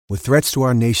With threats to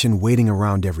our nation waiting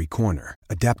around every corner,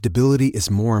 adaptability is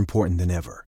more important than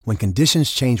ever. When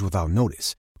conditions change without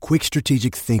notice, quick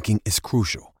strategic thinking is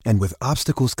crucial. And with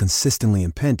obstacles consistently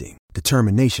impending,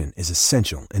 determination is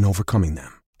essential in overcoming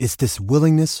them. It's this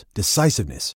willingness,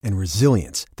 decisiveness, and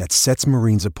resilience that sets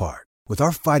Marines apart. With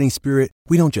our fighting spirit,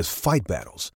 we don't just fight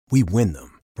battles, we win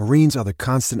them. Marines are the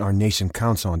constant our nation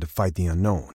counts on to fight the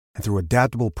unknown. And through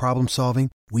adaptable problem solving,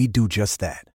 we do just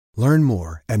that. Learn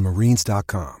more at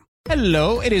marines.com.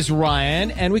 Hello, it is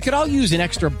Ryan, and we could all use an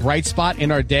extra bright spot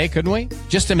in our day, couldn't we?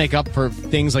 Just to make up for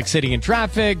things like sitting in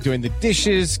traffic, doing the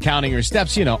dishes, counting your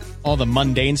steps, you know, all the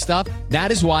mundane stuff.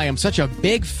 That is why I'm such a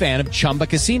big fan of Chumba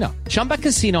Casino. Chumba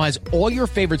Casino has all your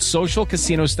favorite social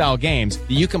casino-style games that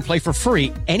you can play for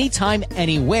free anytime,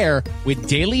 anywhere with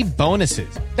daily bonuses.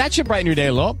 That should brighten your day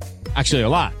a little. Actually, a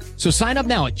lot. So sign up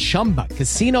now at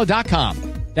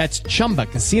ChumbaCasino.com. That's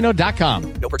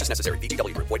ChumbaCasino.com. No purchase necessary.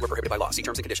 VGW Group. Void where prohibited by law. See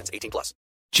terms and conditions. 18+.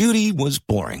 Judy was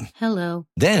boring. Hello.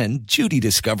 Then Judy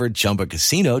discovered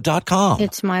ChumbaCasino.com.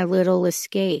 It's my little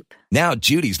escape. Now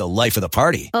Judy's the life of the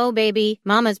party. Oh, baby,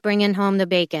 mama's bringing home the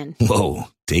bacon. Whoa,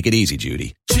 take it easy,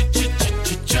 Judy.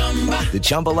 The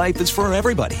Chumba life is for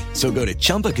everybody. So go to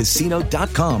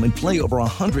ChumbaCasino.com and play over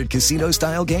 100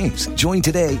 casino-style games. Join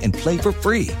today and play for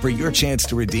free for your chance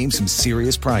to redeem some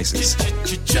serious prizes.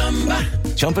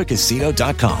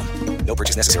 ChumbaCasino.com. No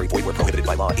purchase necessary. Void where prohibited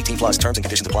by law. 18+. Terms and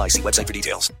conditions apply. See website for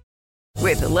details.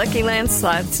 With the Lucky Land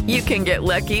Slots, you can get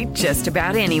lucky just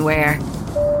about anywhere.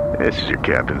 This is your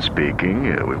captain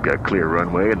speaking. We've got clear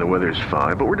runway and the weather's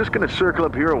fine, but we're just going to circle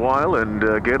up here a while and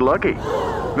get lucky.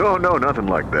 No, nothing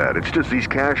like that. It's just these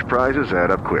cash prizes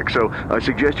add up quick. So I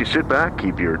suggest you sit back,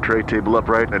 keep your tray table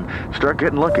upright, and start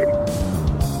getting lucky.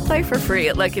 Play for free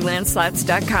at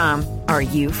LuckyLandSlots.com. Are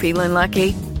you feeling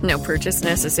lucky? No purchase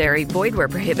necessary. Void where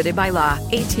prohibited by law.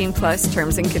 18+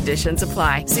 terms and conditions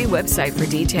apply. See website for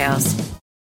details.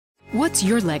 What's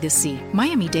your legacy?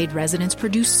 Miami-Dade residents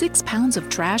produce 6 pounds of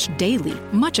trash daily.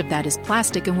 Much of that is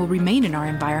plastic and will remain in our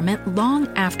environment long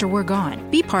after we're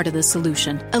gone. Be part of the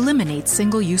solution. Eliminate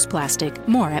single-use plastic.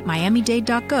 More at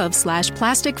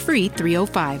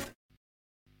miamidade.gov/plasticfree305.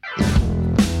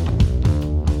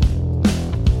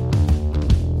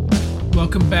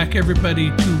 Welcome back,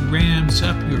 everybody, to Rams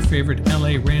Up, your favorite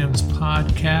LA Rams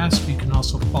podcast. You can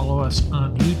also follow us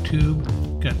on YouTube.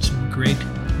 Got some great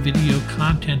video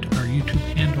content. Our YouTube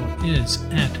handle is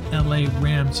at LA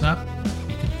Rams Up.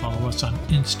 You can follow us on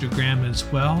Instagram as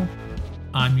well.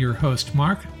 I'm your host,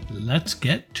 Mark. Let's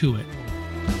get to it.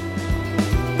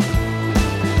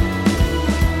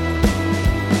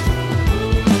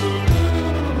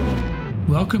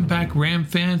 Welcome back, Ram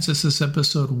fans. This is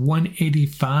episode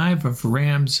 185 of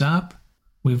Rams Up.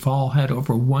 We've all had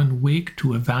over 1 week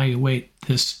to evaluate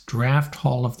this draft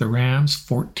haul of the Rams,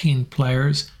 14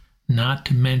 players, not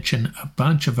to mention a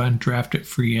bunch of undrafted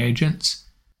free agents.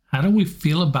 How do we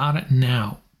feel about it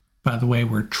now? By the way,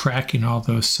 we're tracking all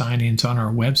those signings on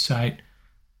our website.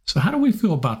 So how do we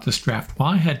feel about this draft? Well,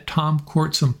 I had Tom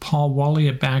Quartz and Paul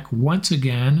Walia back once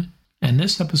again. And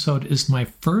this episode is my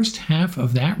first half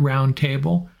of that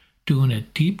roundtable, doing a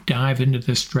deep dive into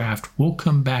this draft. We'll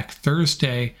come back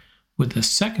Thursday with the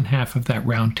second half of that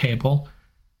roundtable.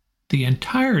 The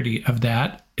entirety of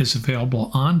that is available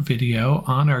on video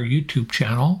on our YouTube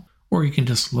channel, or you can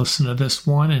just listen to this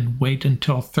one and wait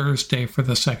until Thursday for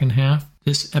the second half.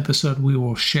 This episode, we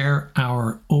will share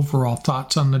our overall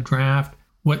thoughts on the draft,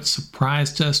 what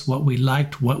surprised us, what we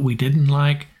liked, what we didn't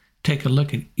like. Take a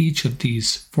look at each of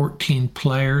these 14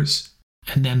 players.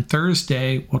 And then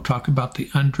Thursday, we'll talk about the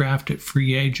undrafted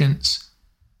free agents,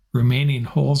 remaining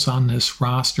holes on this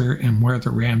roster, and where the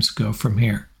Rams go from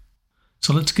here.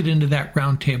 So let's get into that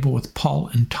roundtable with Paul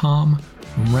and Tom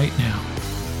right now.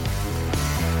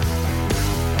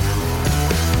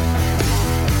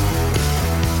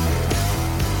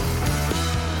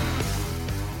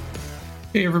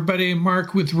 Hey everybody,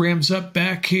 Mark with Rams Up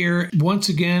back here once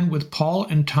again with Paul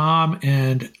and Tom,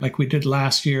 and like we did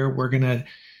last year, we're going to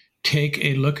take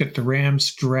a look at the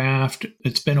Rams draft.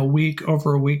 It's been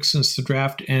over a week since the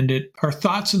draft ended. Our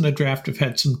thoughts on the draft have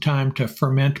had some time to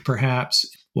ferment, perhaps.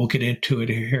 We'll get into it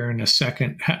here in a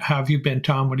second. How have you been,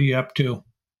 Tom? What are you up to?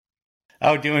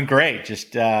 Oh, doing great.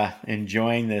 Just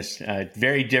enjoying this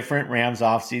very different Rams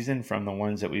offseason from the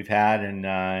ones that we've had in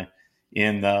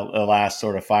the last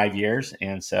sort of 5 years.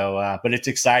 And so, but it's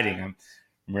exciting. I'm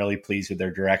really pleased with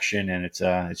their direction, and it's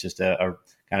just a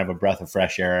kind of a breath of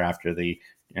fresh air after the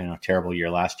terrible year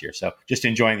last year. So just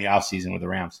enjoying the offseason with the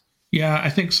Rams. Yeah, I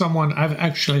think I've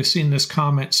actually seen this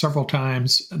comment several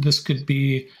times. This could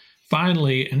be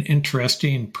finally an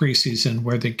interesting preseason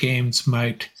where the games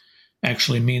might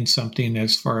actually means something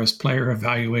as far as player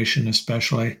evaluation,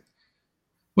 especially.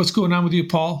 What's going on with you,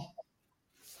 Paul?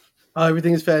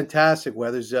 Everything is fantastic.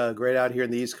 Weather's great out here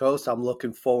in the East Coast. I'm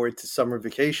looking forward to summer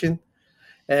vacation.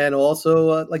 And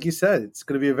also, like you said, it's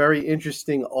going to be a very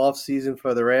interesting off season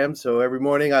for the Rams. So every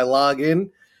morning I log in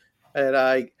and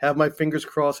I have my fingers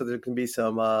crossed that there can be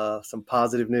some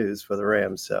positive news for the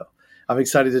Rams. So I'm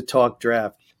excited to talk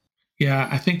draft. Yeah,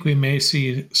 I think we may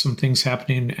see some things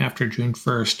happening after June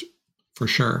 1st for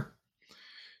sure.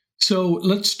 So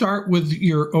let's start with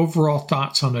your overall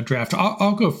thoughts on the draft.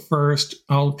 I'll go first.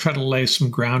 I'll try to lay some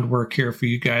groundwork here for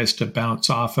you guys to bounce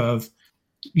off of.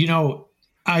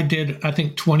 I did, I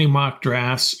think, 20 mock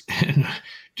drafts, and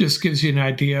just gives you an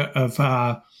idea of,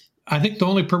 I think the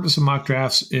only purpose of mock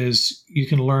drafts is you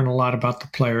can learn a lot about the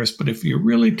players. But if you're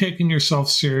really taking yourself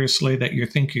seriously, that you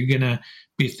think you're going to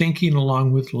be thinking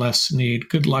along with Les Snead,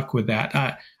 good luck with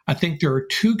that. I think there are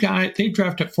two guys, they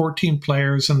drafted 14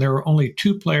 players, and there were only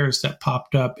two players that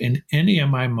popped up in any of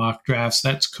my mock drafts.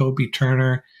 That's Kobe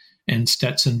Turner and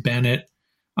Stetson Bennett.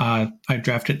 I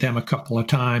drafted them a couple of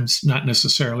times, not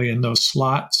necessarily in those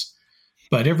slots,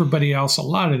 but everybody else, a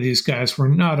lot of these guys were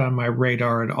not on my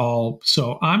radar at all.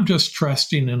 So I'm just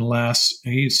trusting in Les.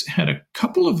 He's had a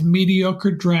couple of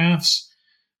mediocre drafts,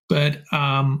 but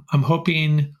I'm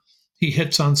hoping he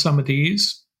hits on some of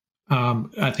these.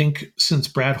 I think since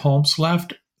Brad Holmes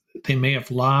left, they may have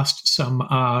lost some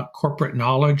corporate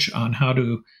knowledge on how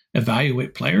to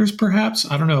evaluate players, perhaps.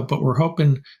 I don't know, but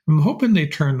I'm hoping they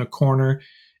turn the corner.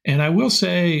 And I will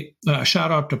say,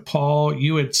 shout out to Paul.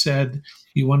 You had said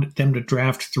you wanted them to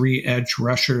draft 3 edge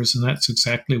rushers, and that's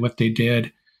exactly what they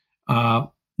did.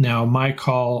 Now, my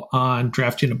call on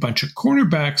drafting a bunch of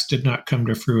cornerbacks did not come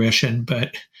to fruition,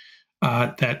 but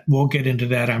that we'll get into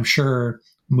that, I'm sure,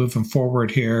 moving forward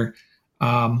here.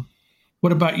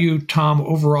 What about you, Tom?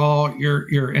 Overall,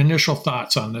 your initial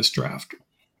thoughts on this draft?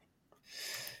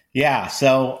 Yeah,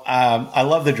 so I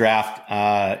love the draft.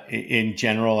 In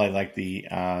general, I like the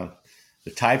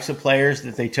types of players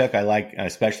that they took. I like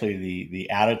especially the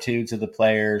attitudes of the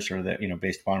players, or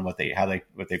based upon what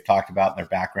they've talked about in their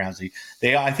backgrounds.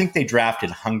 I think they drafted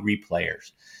hungry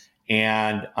players,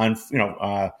 and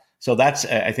so that's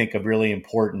I think a really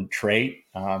important trait,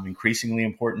 increasingly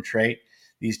important trait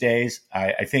these days.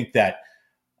 I think that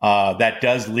that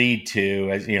does lead to,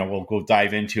 as we'll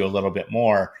dive into a little bit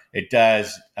more. It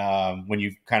does when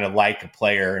you kind of like a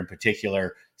player in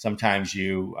particular. Sometimes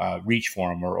you reach for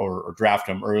them or draft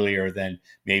them earlier than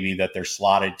maybe that they're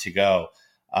slotted to go.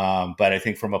 But I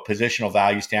think from a positional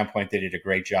value standpoint, they did a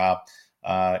great job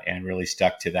and really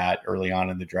stuck to that early on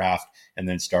in the draft, and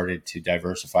then started to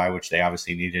diversify, which they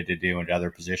obviously needed to do into other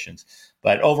positions.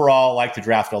 But overall, I like the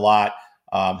draft a lot.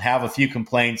 Have a few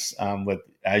complaints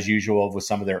as usual with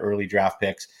some of their early draft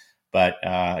picks, but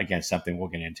again, something we'll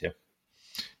get into.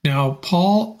 Now,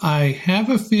 Paul, I have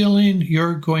a feeling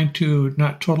you're going to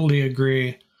not totally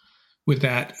agree with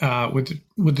that, with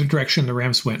the direction the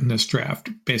Rams went in this draft,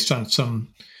 based on some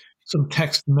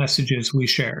text messages we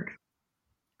shared.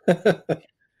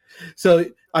 So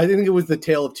I think it was the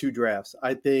tale of two drafts.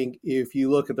 I think if you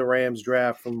look at the Rams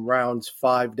draft from rounds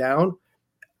 5 down,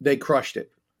 they crushed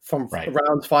it. From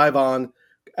rounds 5 on,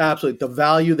 absolutely. The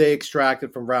value they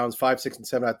extracted from rounds 5, 6, and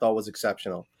 7, I thought was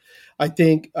exceptional. I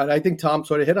think Tom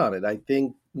sort of hit on it. I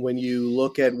think when you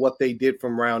look at what they did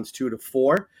from rounds 2 to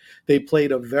 4, they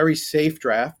played a very safe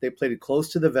draft. They played it close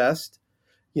to the vest,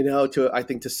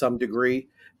 to some degree.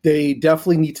 They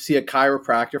definitely need to see a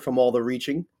chiropractor from all the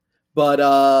reaching. But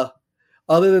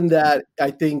other than that,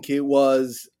 I think it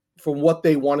was from what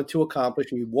they wanted to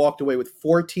accomplish. And you walked away with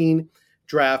 14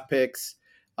 draft picks.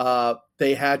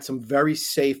 They had some very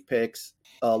safe picks,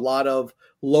 a lot of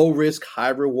low risk, high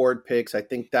reward picks. I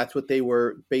think that's what they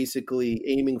were basically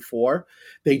aiming for.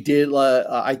 They did.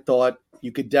 I thought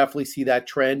you could definitely see that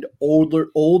trend.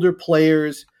 Older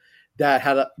players that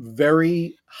had a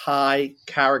very high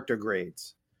character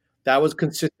grades. That was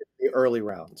consistent in the early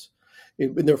rounds.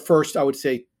 In their first, I would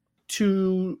say,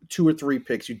 two or three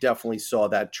picks, you definitely saw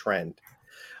that trend.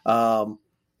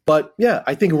 But yeah,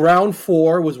 I think round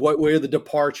 4 was where the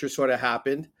departure sort of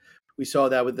happened. We saw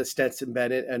that with the Stetson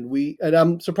Bennett, and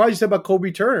I'm surprised you said about Kobe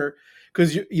Turner,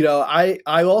 because I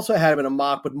also had him in a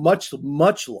mock, but much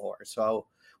lower. So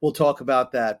we'll talk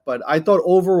about that. But I thought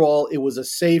overall it was a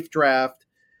safe draft.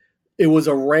 It was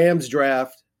a Rams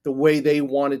draft the way they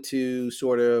wanted to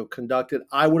sort of conduct it.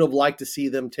 I would have liked to see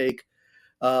them take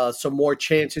some more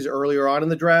chances earlier on in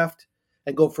the draft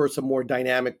and go for some more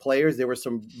dynamic players. There were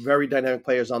some very dynamic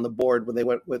players on the board when they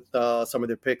went with some of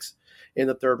their picks in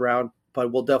the 3rd round,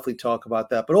 but we'll definitely talk about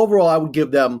that. But overall, I would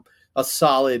give them a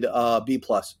solid B+.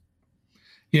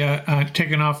 Yeah,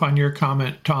 taking off on your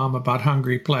comment, Tom, about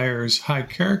hungry players, high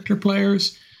character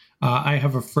players. I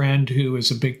have a friend who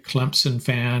is a big Clemson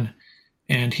fan,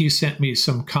 and he sent me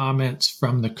some comments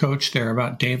from the coach there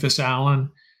about Davis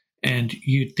Allen. And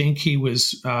you'd think he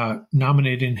was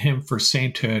nominating him for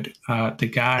sainthood. The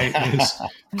guy is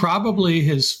probably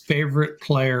his favorite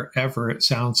player ever, it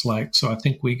sounds like. So I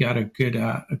think we got a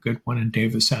good one in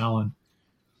Davis Allen.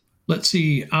 Let's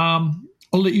see. I'll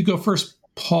let you go first,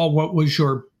 Paul. What was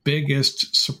your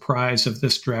biggest surprise of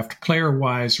this draft,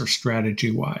 player-wise or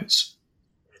strategy-wise?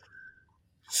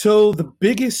 So the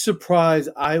biggest surprise,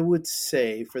 I would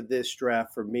say, for this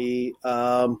draft for me,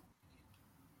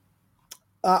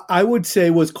 I would say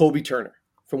was Kobe Turner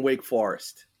from Wake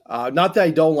Forest. Not that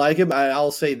I don't like him.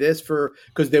 I'll say this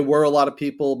because there were a lot of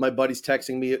people, my buddies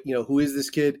texting me, who is this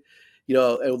kid?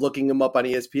 And looking him up on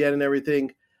ESPN and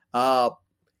everything.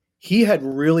 He had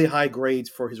really high grades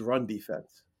for his run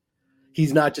defense.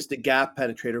 He's not just a gap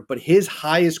penetrator, but his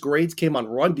highest grades came on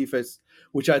run defense,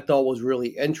 which I thought was really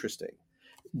interesting.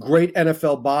 Great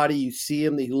NFL body. You see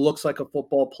him. He looks like a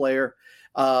football player.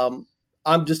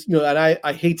 I'm just, and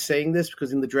I hate saying this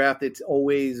because in the draft, it's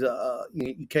always,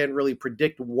 you can't really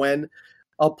predict when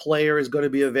a player is going to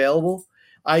be available.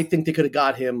 I think they could have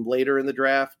got him later in the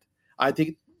draft. I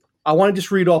want to just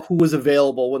read off who was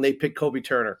available when they picked Kobe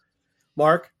Turner.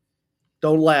 Mark,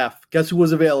 don't laugh. Guess who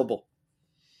was available?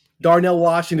 Darnell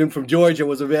Washington from Georgia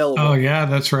was available. Oh, yeah,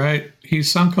 that's right. He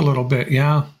sunk a little bit,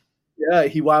 yeah. Yeah,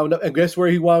 he wound up. And guess where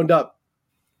he wound up?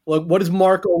 Look, what does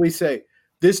Mark always say?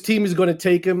 This team is going to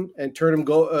take him and turn him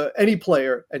any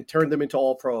player and turn them into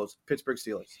all pros. Pittsburgh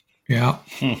Steelers. Yeah.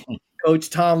 Coach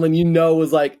Tomlin,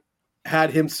 was had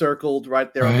him circled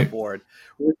right there on the board.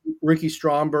 Ricky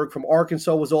Stromberg from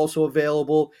Arkansas was also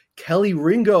available. Kelly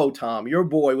Ringo, Tom, your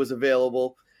boy, was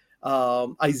available.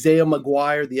 Isaiah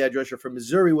McGuire, the edge rusher from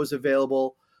Missouri, was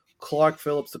available. Clark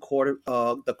Phillips, the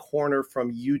corner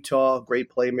from Utah, great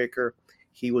playmaker,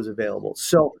 he was available.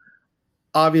 So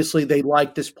obviously they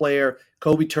liked this player.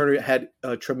 Kobe Turner had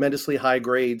tremendously high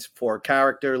grades for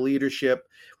character, leadership,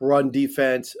 run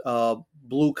defense,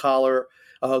 blue collar,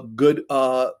 good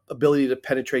ability to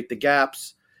penetrate the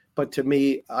gaps. But to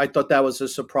me, I thought that was a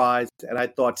surprise, and I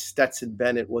thought Stetson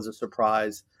Bennett was a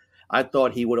surprise. I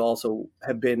thought he would also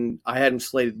have been – I had him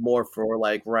slated more for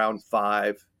like round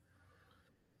 5.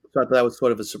 So I thought that was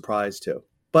sort of a surprise too.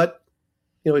 But,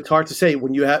 it's hard to say.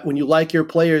 When you like your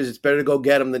players, it's better to go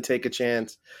get them than take a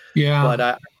chance. Yeah.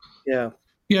 But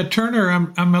Yeah, Turner,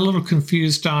 I'm a little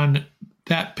confused on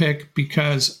that pick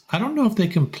because I don't know if they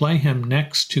can play him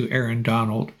next to Aaron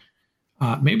Donald.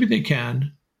 Maybe they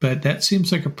can, but that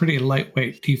seems like a pretty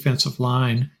lightweight defensive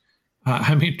line.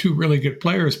 Two really good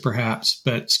players perhaps,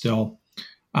 but still.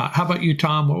 How about you,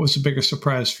 Tom? What was the biggest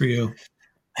surprise for you?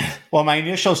 Well, my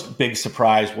initial big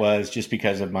surprise was just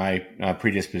because of my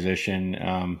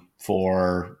predisposition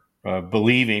for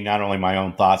believing not only my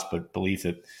own thoughts, but belief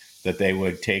that they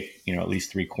would take, at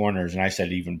least 3 corners. And I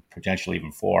said even potentially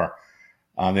even 4,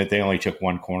 that they only took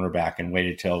 1 cornerback and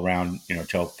waited till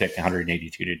till pick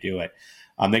 182 to do it.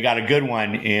 They got a good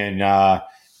one in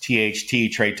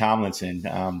THT, Trey Tomlinson.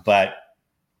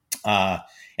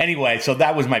 Anyway, so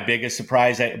that was my biggest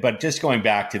surprise. But just going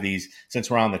back to these,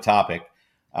 since we're on the topic,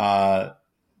 I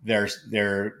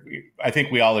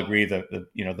think we all agree that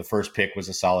the first pick was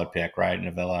a solid pick, right?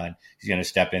 Navilla, and he's going to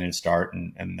step in and start,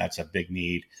 and that's a big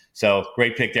need. So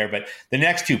great pick there. But the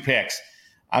next 2 picks,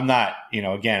 I'm not,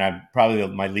 again, I'm probably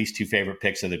my least 2 favorite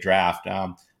picks of the draft.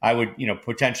 I would,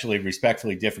 potentially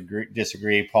respectfully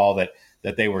disagree, Paul,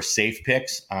 that they were safe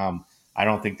picks. I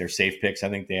don't think they're safe picks. I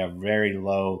think they have very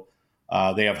low,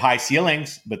 they have high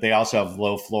ceilings, but they also have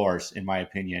low floors, in my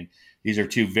opinion. These are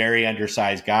 2 very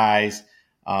undersized guys,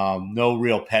 no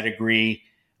real pedigree,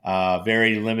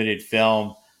 very limited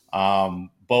film.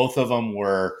 Both of them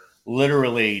were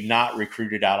literally not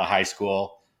recruited out of high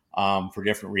school for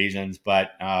different reasons.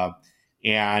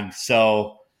 And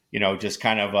so, just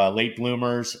kind of late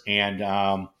bloomers. And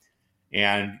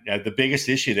the biggest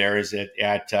issue there is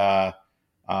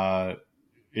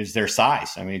is their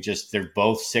size. I mean, they're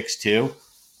both 6'2".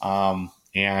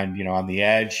 And, on the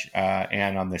edge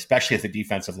and especially at the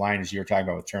defensive line, as you were talking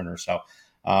about with Turner. So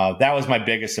that was my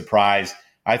biggest surprise.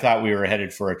 I thought we were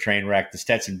headed for a train wreck. The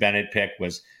Stetson Bennett pick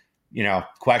was,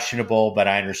 questionable, but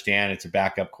I understand it's a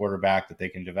backup quarterback that they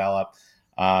can develop.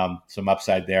 Some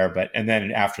upside there. And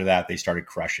then after that, they started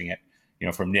crushing it.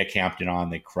 From Nick Hampton on,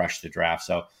 they crushed the draft.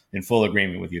 So in full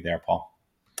agreement with you there, Paul.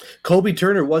 Kobe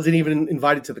Turner wasn't even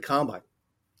invited to the combine.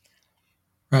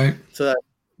 Right. So that,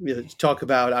 talk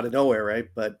about out of nowhere, right?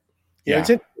 But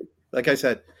it's like I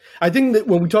said, I think that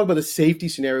when we talk about the safety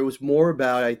scenario, it was more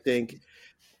about, I think,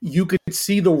 you could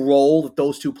see the role that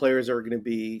those two players are going to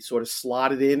be sort of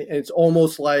slotted in. And it's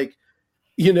almost like,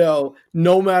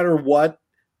 no matter what,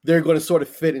 they're going to sort of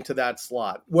fit into that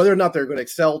slot. Whether or not they're going to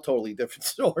excel, totally different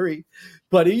story.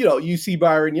 But, you see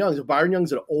Byron Young. So Byron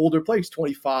Young's an older player. He's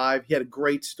 25. He had a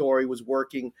great story, was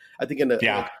working, I think, in a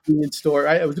convenience store.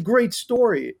 Right? It was a great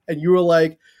story. And you were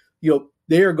like,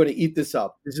 they are going to eat this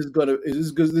up. This is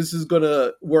going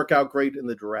to work out great in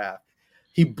the draft.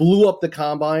 He blew up the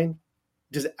combine,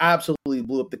 just absolutely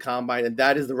blew up the combine. And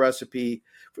that is the recipe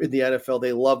in the NFL.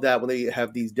 They love that when they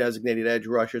have these designated edge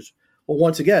rushers. Well,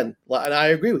 once again, and I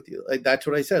agree with you. Like, that's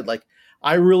what I said. Like,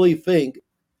 I really think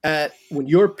when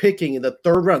you're picking in the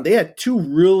third round, they had two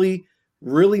really,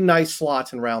 really nice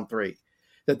slots in round 3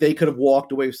 that they could have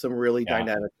walked away with some really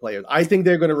dynamic players. I think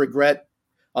they're going to regret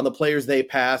on the players they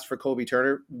passed for Kobe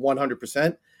Turner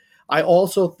 100%. I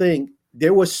also think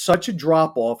there was such a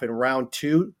drop-off in round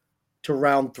 2 to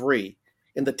round 3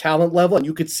 in the talent level, and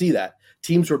you could see that.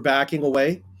 Teams were backing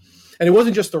away. And it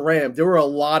wasn't just the Rams. There were a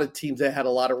lot of teams that had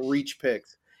a lot of reach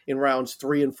picks in rounds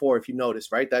 3 and 4, if you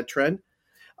notice, right, that trend.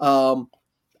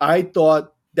 I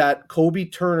thought that Kobe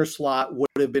Turner slot would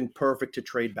have been perfect to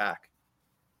trade back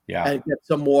and get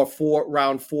some more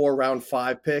round 4, round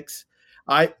 5 picks.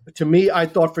 I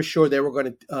thought for sure they were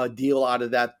going to deal out of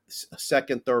that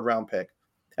second, third round pick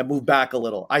and move back a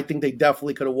little. I think they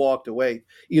definitely could have walked away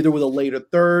either with a later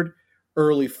third,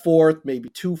 early fourth, maybe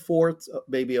 2 fourths,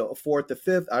 maybe a fourth to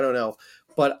fifth. I don't know.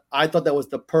 But I thought that was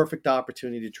the perfect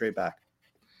opportunity to trade back.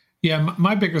 Yeah,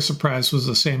 my biggest surprise was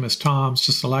the same as Tom's,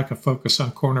 just a lack of focus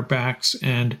on cornerbacks.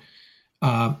 And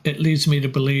it leads me to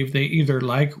believe they either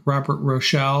like Robert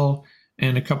Rochelle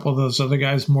and a couple of those other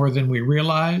guys more than we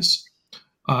realize.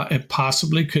 It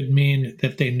possibly could mean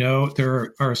that they know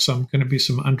there are going to be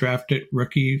some undrafted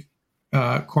rookie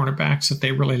cornerbacks that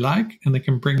they really like and they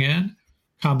can bring in.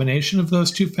 Combination of those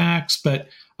two facts, but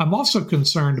I'm also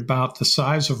concerned about the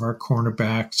size of our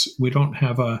cornerbacks. We don't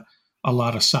have a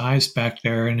lot of size back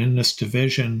there, and in this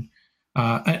division,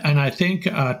 and I think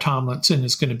Tomlinson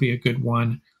is going to be a good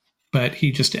one, but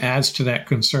he just adds to that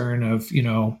concern of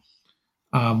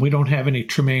we don't have any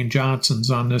Tremaine Johnsons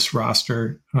on this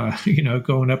roster,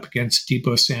 going up against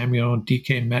Deebo Samuel and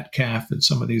DK Metcalf and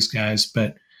some of these guys.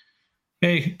 But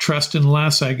hey, trust in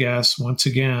less, I guess. Once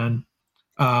again.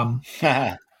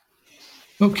 Okay.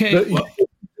 Well,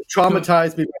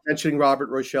 traumatized me by mentioning Robert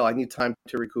Rochelle. I need time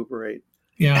to recuperate.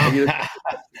 Yeah.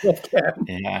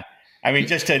 Yeah. I mean,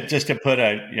 just to put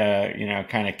a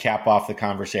kind of cap off the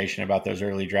conversation about those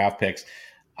early draft picks,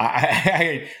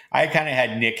 I kind of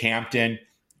had Nick Hampton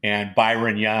and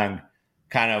Byron Young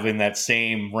kind of in that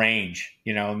same range,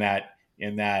 in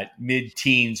that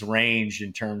mid-teens range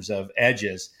in terms of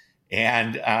edges,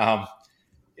 and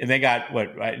they got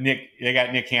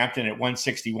Nick Hampton at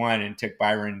 161 and took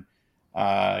Byron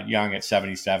Young at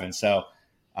 77. So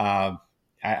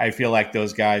I feel like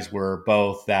those guys were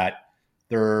both that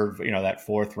third, that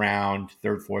fourth round,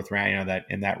 that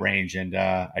in that range. And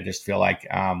I just feel like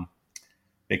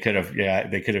they could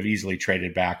have easily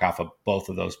traded back off of both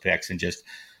of those picks and just,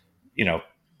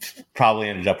 probably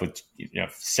ended up with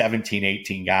 17,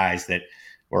 18 guys that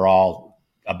were all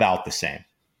about the same.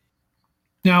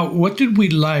 Now, what did we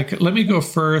like? Let me go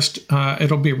first.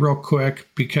 It'll be real quick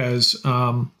because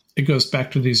it goes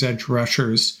back to these edge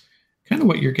rushers, kind of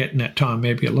what you're getting at, Tom,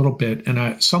 maybe a little bit.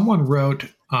 And someone wrote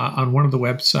on one of the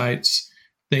websites,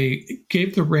 they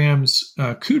gave the Rams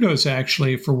kudos,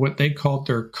 actually, for what they called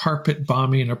their carpet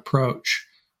bombing approach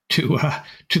to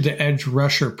the edge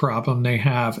rusher problem they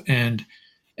have. And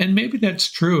maybe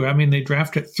that's true. I mean, they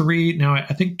drafted 3. Now,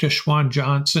 I think Deshaun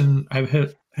Johnson,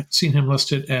 I've seen him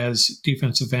listed as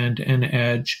defensive end and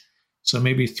edge, so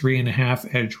maybe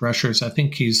 3.5 edge rushers. I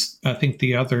think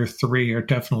the other 3 are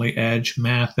definitely edge: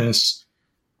 Mathis,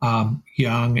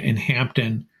 Young, and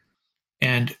Hampton.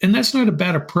 And that's not a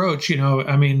bad approach.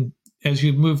 I mean, as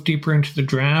you move deeper into the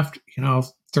draft,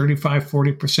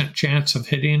 35-40% chance of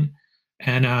hitting,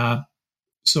 and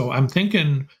so I'm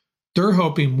thinking they're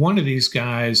hoping one of these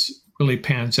guys really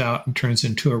pans out and turns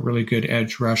into a really good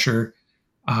edge rusher.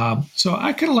 So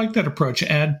I kind of like that approach.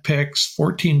 Add picks,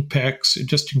 14 picks. It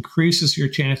just increases your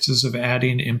chances of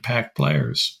adding impact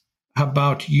players. How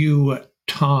about you,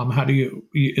 Tom?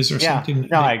 Is there something?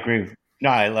 No, I agree. No,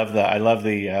 I love the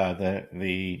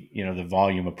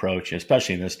volume approach,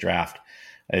 especially in this draft.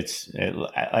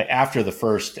 After the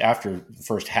first half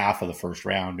of the first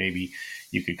round, maybe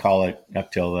you could call it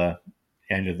up till the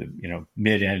end of the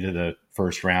mid end of the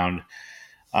first round.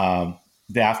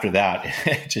 After that,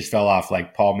 it just fell off,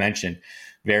 like Paul mentioned,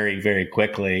 very, very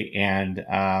quickly. And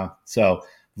so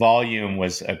volume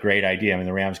was a great idea. I mean,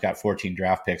 the Rams got 14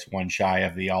 draft picks, one shy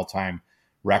of the all-time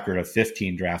record of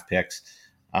 15 draft picks.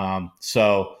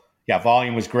 So yeah,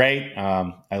 volume was great.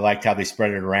 I liked how they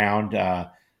spread it around.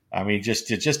 I mean, just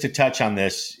to touch on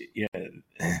this,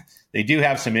 they do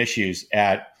have some issues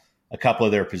at a couple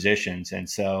of their positions. And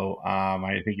so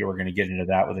I think you were going to get into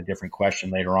that with a different question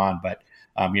later on. But,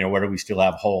 where do we still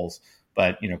have holes?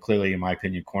 But, clearly, in my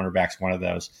opinion, cornerback's one of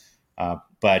those. I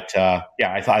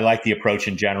like the approach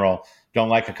in general. Don't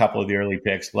like a couple of the early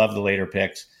picks. Love the later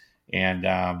picks. And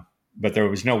but there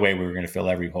was no way we were going to fill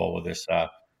every hole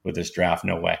with this draft.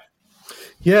 No way.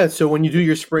 Yeah, so when you do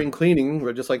your spring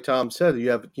cleaning, just like Tom said, you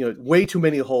have way too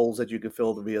many holes that you can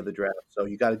fill via the draft. So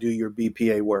you got to do your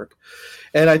BPA work,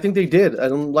 and I think they did.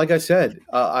 And like I said,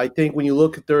 I think when you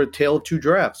look at their tale of two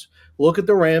drafts, look at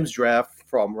the Rams draft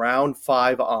from round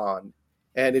 5 on,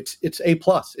 and it's A+,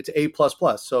 it's A++.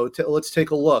 So let's take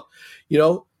a look.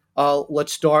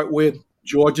 Let's start with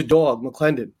Georgia Dog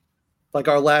McClendon, like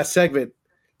our last segment.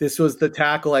 This was the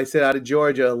tackle I said out of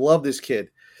Georgia. I love this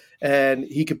kid. And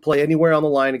he could play anywhere on the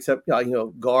line except,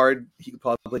 guard. He could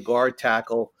probably guard,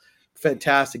 tackle.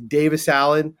 Fantastic. Davis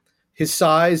Allen, his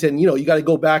size, and, you got to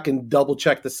go back and double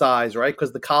check the size, right?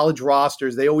 Because the college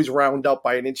rosters, they always round up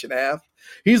by 1.5 inches.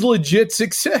 He's legit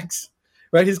 6'6",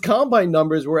 right? His combine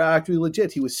numbers were actually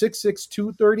legit. He was 6'6",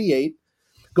 238.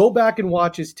 Go back and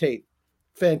watch his tape.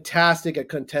 Fantastic at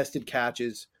contested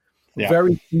catches. Yeah.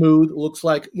 Very smooth. Looks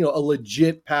like, a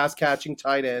legit pass-catching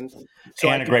tight end.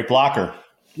 And a great blocker.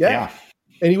 Yeah.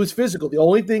 And he was physical. The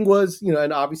only thing was,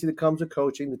 and obviously that comes with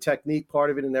coaching, the technique part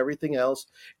of it and everything else.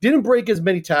 Didn't break as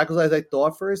many tackles as I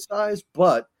thought for his size,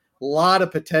 but a lot of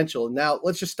potential. Now,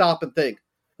 let's just stop and think.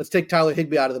 Let's take Tyler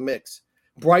Higbee out of the mix.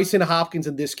 Bryson Hopkins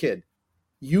and this kid.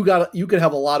 You could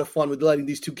have a lot of fun with letting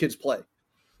these two kids play.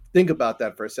 Think about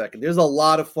that for a second. There's a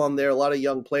lot of fun there, a lot of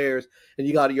young players, and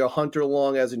you got your Hunter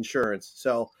Long as insurance.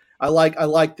 So I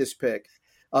like this pick.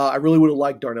 I really would have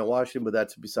liked Darnell Washington, but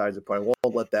that's besides the point. I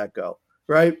won't let that go,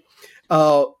 right?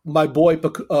 My boy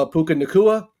Puka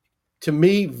Nacua, to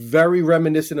me, very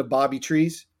reminiscent of Bobby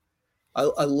Trees.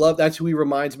 I love that's who he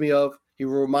reminds me of. He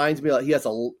reminds me he has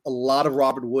a lot of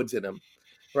Robert Woods in him,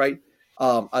 right?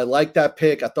 I like that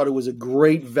pick. I thought it was a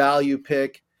great value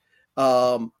pick.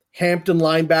 Hampton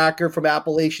linebacker from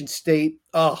Appalachian State.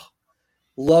 Oh,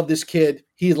 love this kid.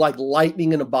 He's like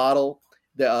lightning in a bottle.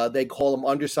 They call him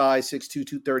undersized, 6'2",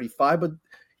 235, but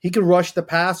he can rush the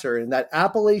passer. And that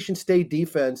Appalachian State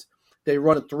defense, they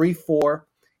run a 3-4.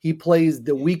 He plays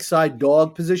the weak side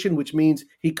dog position, which means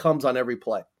he comes on every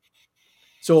play.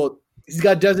 So he's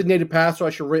got designated pass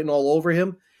rusher written all over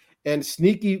him. And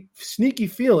sneaky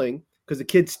feeling, because the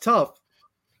kid's tough,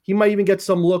 he might even get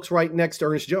some looks right next to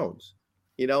Ernest Jones.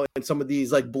 In some of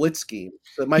these like blitz schemes.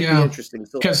 So it might be interesting.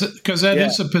 Because that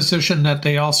is a position that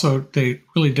they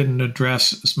really didn't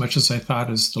address as much as I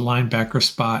thought as the linebacker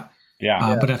spot.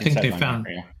 But I think they found,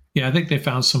 I think they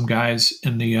found some guys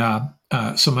in the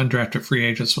some undrafted free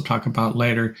agents we'll talk about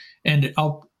later. And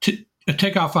I'll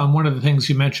take off on one of the things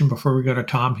you mentioned before we go to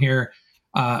Tom here.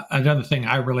 Another thing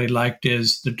I really liked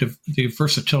is the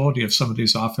versatility of some of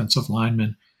these offensive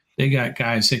linemen. They got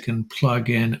guys that can plug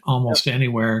in almost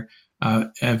anywhere.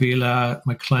 Avila,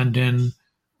 McClendon,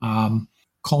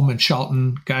 Coleman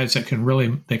Shelton, guys that can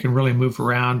really move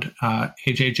around.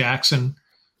 AJ Jackson,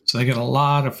 so they get a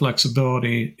lot of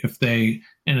flexibility if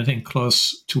anything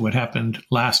close to what happened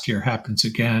last year happens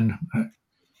again. I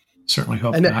certainly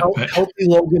hope and not. A healthy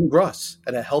Logan Bruss,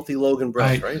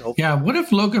 right? Yeah, what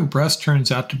if Logan Bruss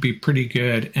turns out to be pretty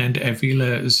good and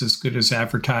Avila is as good as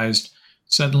advertised?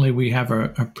 Suddenly we have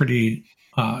a pretty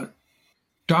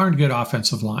darn good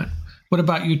offensive line. What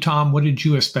about you, Tom? What did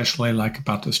you especially like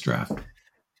about this draft?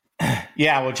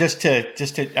 Yeah, well, just to,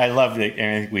 I love it. I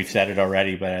think we've said it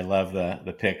already, but I love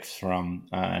the picks from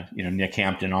Nick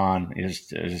Hampton on.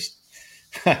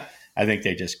 I think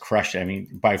they just crushed it. I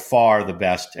mean, by far the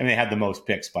best. I mean, they had the most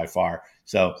picks by far,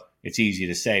 so it's easy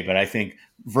to say. But I think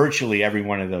virtually every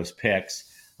one of those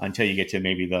picks, until you get to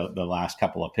maybe the last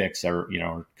couple of picks, or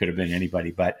could have been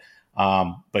anybody, but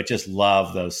just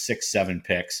love those 6-7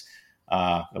 picks.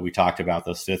 That we talked about,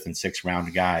 those 5th and 6th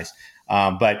round guys.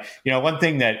 But one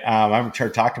thing that I'm sure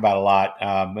talked about a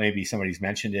lot, maybe somebody's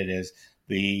mentioned it, is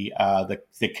the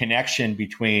connection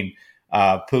between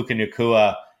Puka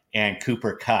Nacua and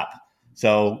Cooper Kupp.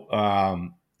 So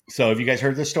have you guys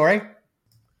heard this story?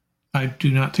 I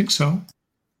do not think so.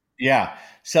 Yeah.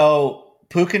 So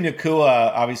Puka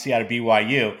Nacua, obviously out of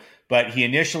BYU, but he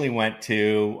initially went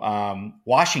to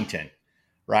Washington,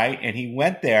 right? And he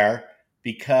went there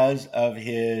because of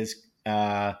his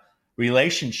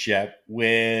relationship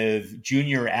with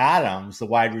Junior Adams, the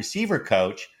wide receiver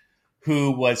coach,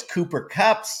 who was Cooper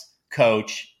Kupp's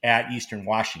coach at Eastern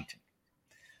Washington.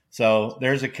 So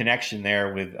there's a connection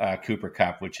there with Cooper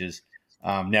Kupp, which is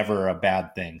never a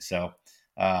bad thing. So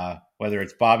whether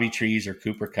it's Bobby Trees or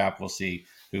Cooper Kupp, we'll see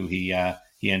who he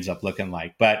ends up looking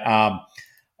like. But I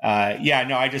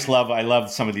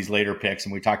love some of these later picks,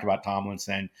 and we talked about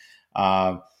Tomlinson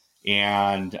and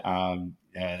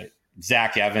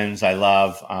Zach Evans. I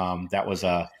love that was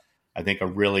I think a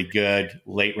really good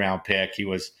late round pick.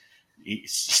 He's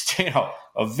a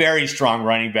very strong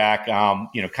running back.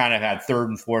 Kind of had third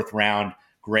and fourth round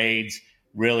grades.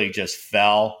 Really just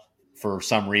fell for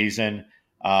some reason.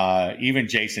 Even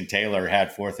Jason Taylor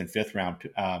had fourth and fifth round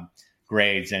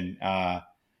grades and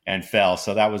fell.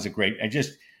 So that was a great. And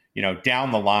just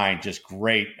down the line, just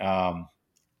great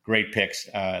picks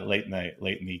late in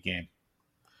the game.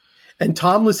 And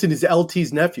Tomlinson is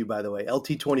LT's nephew, by the way,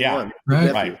 LT21. Yeah,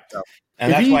 right. So.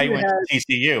 And that's why he went to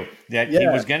TCU. He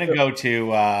was going to go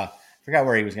to I forgot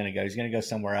where he was going to go. He's going to go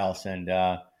somewhere else, and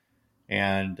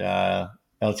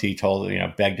LT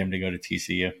begged him to go to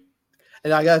TCU.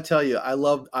 And I got to tell you, I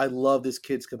love this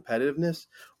kid's competitiveness.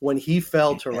 When he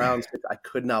fell to round 6, I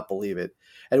could not believe it,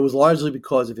 and it was largely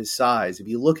because of his size. If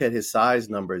you look at his size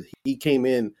numbers, he came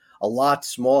in a lot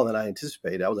smaller than I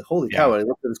anticipated. I was like, holy cow! When I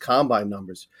looked at his combine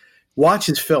numbers. Watch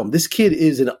his film. This kid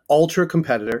is an ultra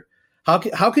competitor. How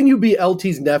can you be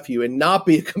LT's nephew and not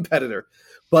be a competitor?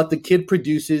 But the kid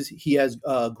produces. He has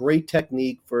great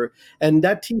technique and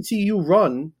that TCU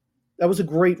run. That was a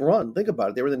great run. Think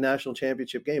about it. They were in the national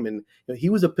championship game, and he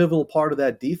was a pivotal part of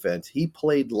that defense. He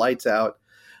played lights out.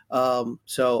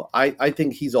 So I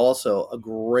think he's also a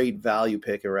great value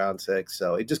pick in round 6.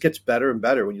 So it just gets better and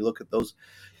better when you look at those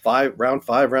round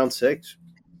 5, round 6.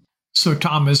 So,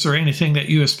 Tom, is there anything that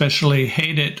you especially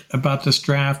hated about this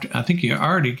draft? I think you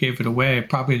already gave it away,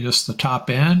 probably just the top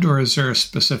end, or is there a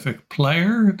specific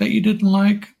player that you didn't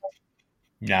like?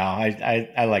 No,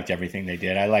 I liked everything they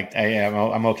did.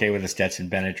 I'm okay with the Stetson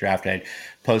Bennett draft. I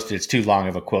posted, it's too long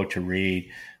of a quote to read,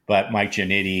 but Mike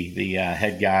Giannitti, the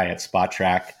head guy at Spot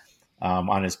Track,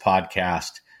 on his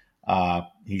podcast,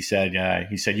 he said,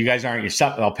 you guys aren't,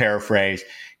 I'll paraphrase.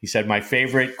 He said, my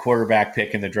favorite quarterback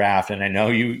pick in the draft, and I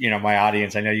know my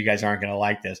audience, I know you guys aren't going to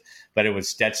like this, but it was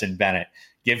Stetson Bennett.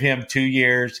 Give him 2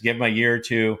 years, give him a year or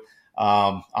two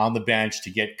on the bench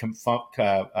to get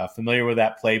familiar with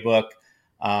that playbook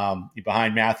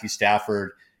behind Matthew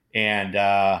Stafford,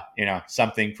 and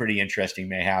something pretty interesting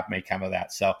may come of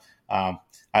that. So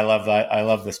I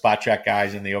love the Spot Track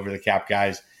guys and the over the cap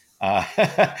guys.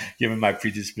 Given my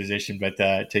predisposition, but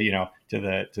to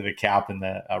the cap and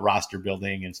the roster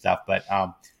building and stuff. But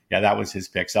that was his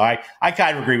pick. So I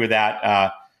kind of agree with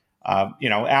that.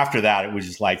 After that, it was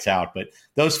just lights out. But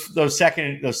those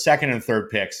second and third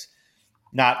picks,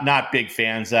 not big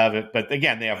fans of it. But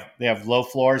again, they have low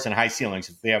floors and high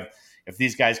ceilings. If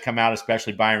these guys come out,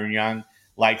 especially Byron Young,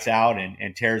 lights out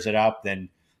and tears it up, then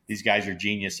these guys are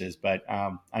geniuses. But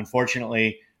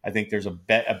unfortunately, I think there's a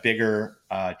bigger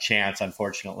chance,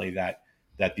 unfortunately, that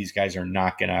these guys are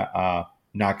not gonna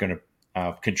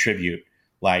contribute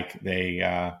like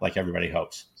everybody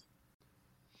hopes.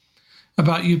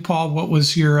 About you, Paul, what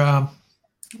was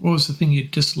the thing you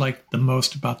disliked the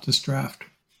most about this draft?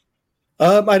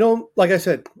 I don't like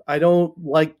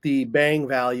the bang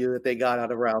value that they got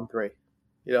out of round 3.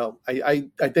 I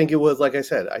think it was, like I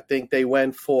said, I think they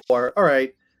went for, all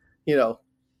right,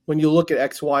 when you look at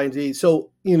X, Y, and Z. So,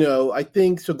 I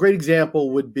think a great example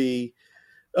would be,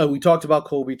 we talked about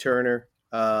Kobe Turner.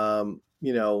 I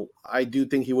do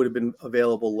think he would have been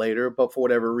available later, but for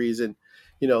whatever reason,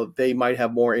 they might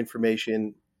have more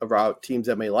information about teams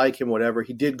that may like him, whatever.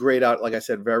 He did grade out, like I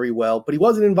said, very well, but he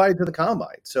wasn't invited to the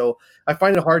combine. So I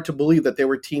find it hard to believe that there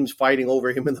were teams fighting over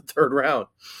him in the 3rd round,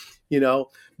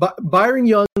 But Byron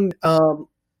Young,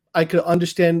 I could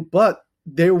understand, but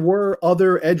there were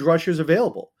other edge rushers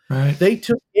available. Right. They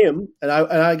took him, and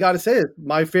I got to say it,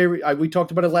 my favorite. We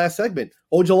talked about it last segment.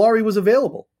 Ojulari was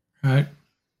available. Right.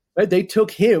 They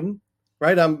took him.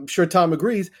 Right. I'm sure Tom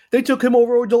agrees. They took him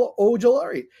over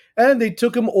Ojulari, and they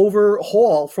took him over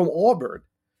Hall from Auburn,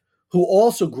 who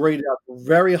also graded out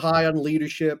very high on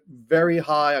leadership, very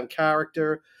high on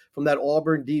character from that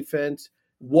Auburn defense.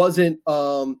 Wasn't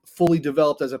fully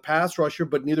developed as a pass rusher,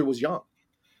 but neither was Young.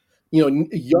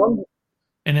 Young.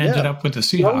 And ended up with the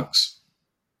Seahawks.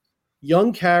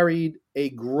 Young carried a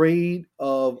grade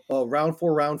of round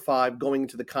 4, round 5 going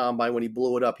into the combine. When he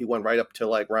blew it up, he went right up to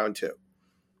like round 2,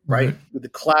 right? With the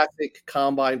classic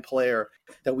combine player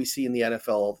that we see in the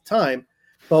NFL all the time.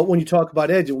 But when you talk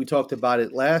about edge, and we talked about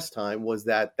it last time, was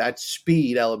that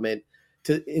speed element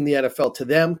in the NFL to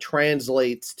them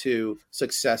translates to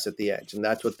success at the edge, and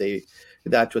that's what they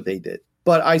did.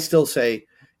 But I still say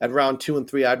at round 2 and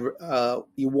 3,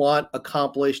 you want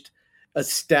accomplished,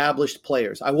 established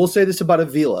players. I will say this about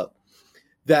Avila,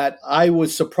 that I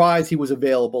was surprised he was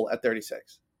available at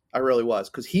 36. I really was,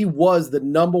 because he was the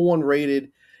number 1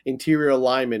 rated interior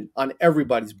lineman on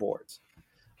everybody's boards.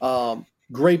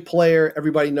 Great player.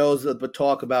 Everybody knows the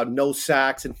talk about no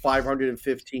sacks and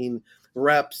 515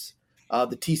 reps,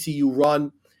 the TCU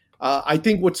run. I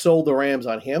think what sold the Rams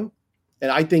on him,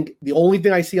 and I think the only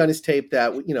thing I see on his tape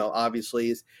that, obviously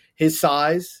is his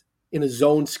size in a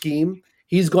zone scheme.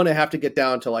 He's going to have to get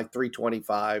down to like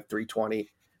 325, 320,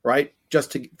 right?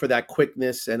 Just for that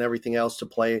quickness and everything else to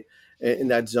play in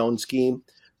that zone scheme.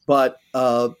 But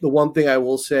the one thing I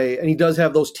will say, and he does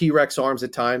have those T-Rex arms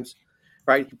at times,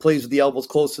 right? He plays with the elbows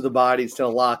close to the body instead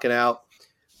of locking out.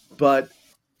 But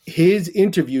his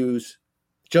interviews,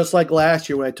 just like last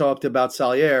year when I talked about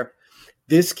Salier,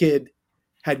 this kid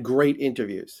had great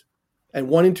interviews. And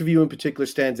one interview in particular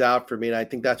stands out for me, and I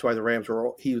think that's why the Rams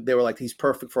they were like, he's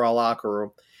perfect for our locker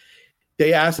room.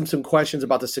 They asked him some questions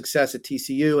about the success at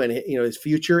TCU and his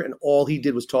future, and all he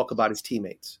did was talk about his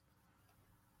teammates.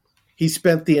 He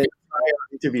spent the entire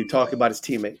interview talking about his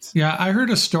teammates. Yeah, I heard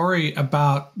a story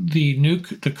about the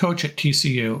coach at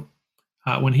TCU.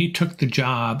 When he took the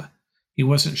job, he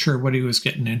wasn't sure what he was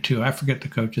getting into. I forget the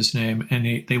coach's name.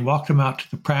 And they walked him out to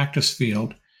the practice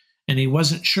field, and he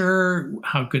wasn't sure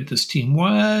how good this team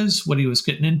was, what he was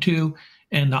getting into.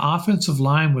 And the offensive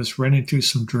line was running through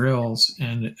some drills,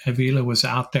 and Avila was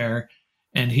out there,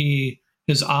 and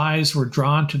his eyes were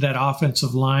drawn to that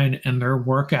offensive line and their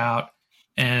workout.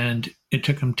 And it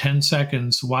took him 10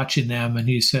 seconds watching them, and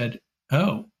he said,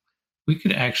 "Oh, we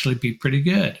could actually be pretty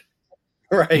good."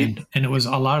 Right. And it was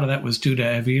a lot of that was due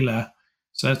to Avila.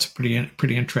 So that's a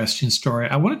pretty interesting story.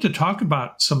 I wanted to talk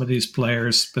about some of these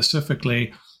players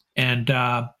specifically, and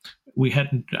I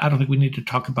don't think we need to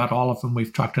talk about all of them.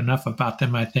 We've talked enough about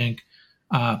them, I think.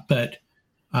 But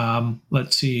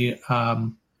let's see.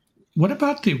 What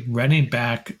about the running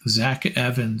back, Zach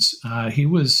Evans? He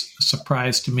was a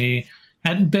surprise to me.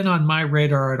 Hadn't been on my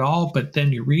radar at all, but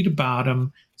then you read about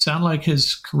him. Sound like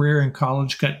his career in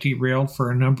college got derailed for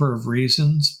a number of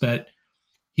reasons, but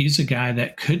he's a guy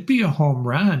that could be a home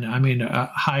run. I mean, a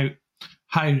high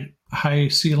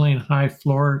ceiling,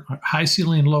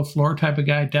 low floor type of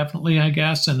guy, definitely, I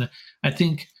guess. And I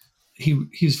think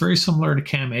he's very similar to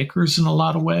Cam Akers in a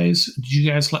lot of ways. Did you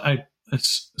guys?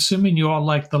 Assuming you all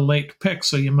like the late pick,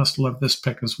 so you must love this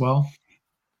pick as well.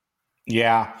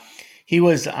 Yeah, he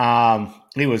was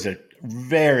a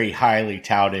very highly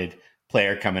touted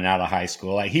player coming out of high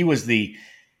school. Like he was the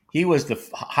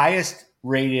highest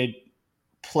rated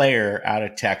player out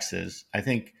of Texas, I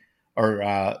think, or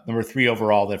number 3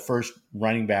 overall, the first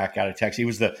running back out of Texas. He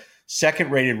was the second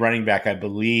rated running back, I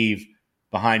believe,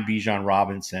 behind Bijan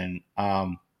Robinson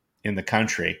in the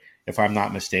country, if I'm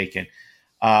not mistaken.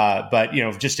 But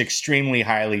just extremely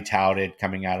highly touted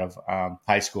coming out of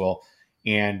high school,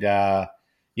 and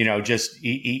just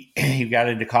he got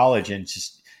into college, and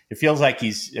just it feels like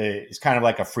he's kind of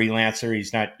like a freelancer.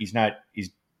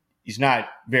 He's not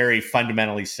very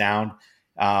fundamentally sound.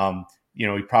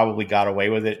 He probably got away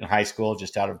with it in high school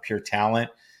just out of pure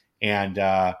talent, and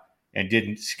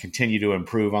didn't continue to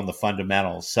improve on the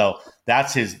fundamentals. So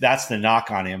that's the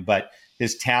knock on him, but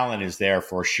his talent is there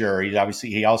for sure.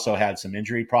 He also had some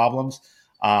injury problems,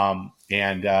 both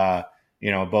in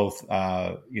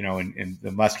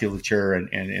the musculature and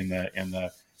in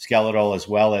the skeletal, as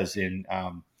well as in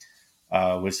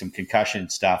with some concussion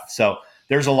stuff. So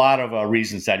there's a lot of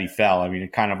reasons that he fell. I mean,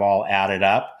 it kind of all added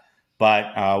up,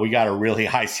 but we got a really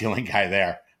high ceiling guy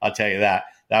there. I'll tell you that.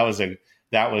 That was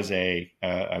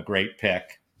a great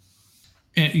pick.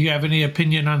 And you have any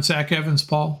opinion on Zach Evans,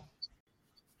 Paul?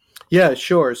 Yeah,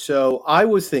 sure. So I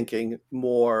was thinking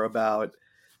more about,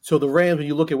 so the Rams, when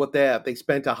you look at what they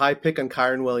spent a high pick on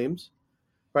Kyron Williams,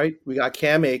 right? We got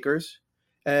Cam Akers.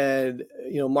 And,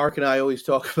 Mark and I always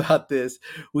talk about this.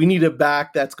 We need a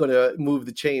back that's going to move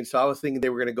the chain. So I was thinking they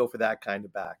were going to go for that kind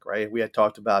of back, right? We had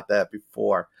talked about that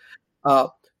before.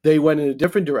 They went in a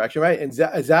different direction, right? And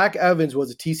Zach Evans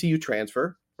was a TCU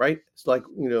transfer, right? It's like,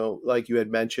 like you had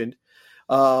mentioned.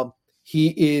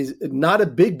 He is not a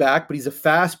big back, but he's a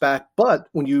fast back. But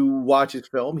when you watch his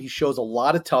film, he shows a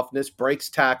lot of toughness, breaks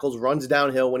tackles, runs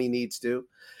downhill when he needs to.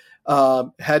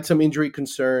 Had some injury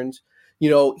concerns.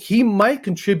 He might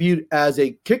contribute as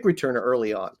a kick returner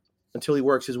early on until he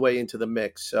works his way into the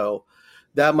mix. So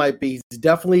that might be, he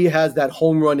definitely has that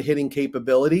home run hitting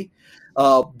capability.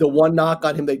 The one knock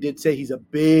on him, they did say he's a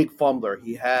big fumbler.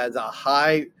 He has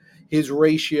his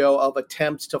ratio of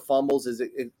attempts to fumbles is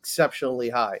exceptionally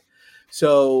high.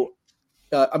 So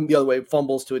I'm the other way,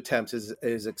 fumbles to attempts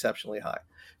is exceptionally high.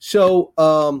 So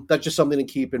that's just something to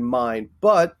keep in mind.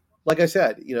 But like I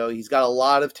said, he's got a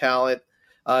lot of talent.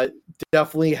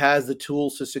 Definitely has the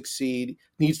tools to succeed.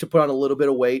 Needs to put on a little bit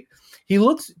of weight. He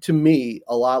looks to me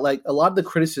a lot like a lot of the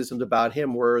criticisms about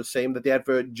him were the same that they had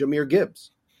for Jahmyr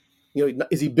Gibbs.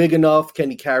 Is he big enough? Can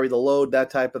he carry the load? That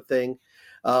type of thing.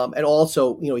 And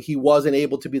also, he wasn't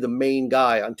able to be the main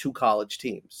guy on 2 college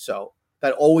teams. So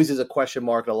that always is a question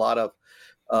mark in a lot of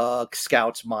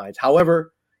scouts' minds.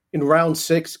 However, in round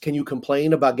 6, can you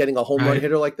complain about getting a home run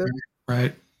hitter like this?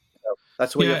 Right. So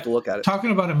that's the way you have to look at it.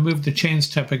 Talking about a move the chains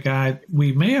type of guy,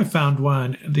 we may have found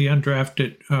one, the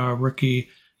undrafted rookie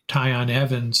Tyon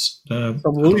Evans from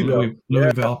Louisville.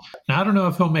 Yeah. Now, I don't know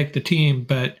if he'll make the team,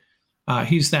 but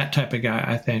he's that type of guy,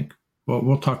 I think. Well,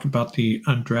 we'll talk about the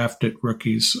undrafted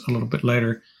rookies a little bit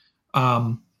later.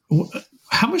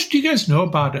 How much do you guys know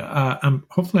about,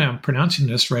 hopefully I'm pronouncing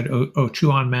this right,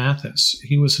 Ochuan Mathis?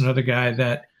 He was another guy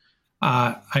that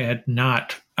I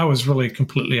was really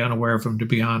completely unaware of him, to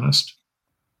be honest.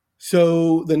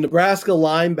 So the Nebraska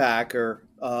linebacker,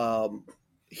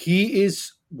 he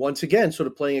is, once again, sort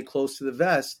of playing it close to the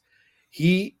vest.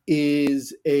 He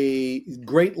is a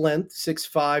great length,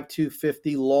 6'5",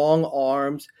 250, long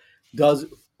arms, does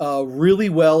really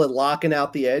well at locking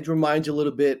out the edge. Reminds you a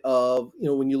little bit of,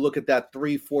 when you look at that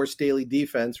 3-4 Staley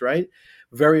defense, right?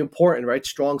 Very important, right?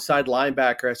 Strong side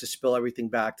linebacker has to spill everything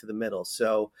back to the middle.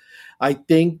 So I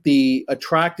think the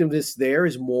attractiveness there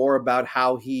is more about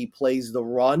how he plays the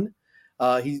run.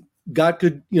 He's got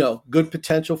good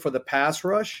potential for the pass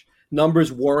rush.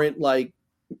 Numbers weren't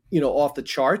off the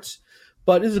charts,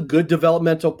 but is a good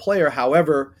developmental player.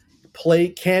 However,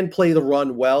 can play the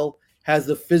run well, has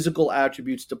the physical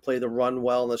attributes to play the run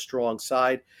well on the strong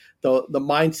side. The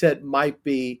mindset might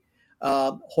be,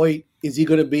 Hoyt, is he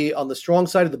going to be on the strong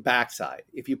side or the backside?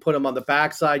 If you put him on the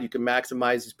backside, you can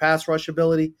maximize his pass rush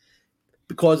ability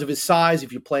because of his size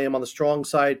if you play him on the strong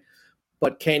side.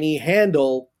 But can he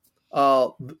handle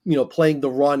playing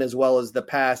the run as well as the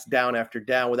pass down after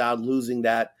down without losing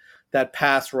that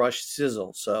pass rush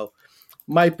sizzle? So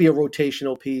might be a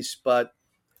rotational piece, but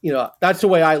that's the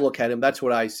way I look at him. That's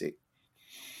what I see.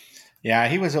 Yeah,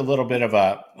 he was a little bit of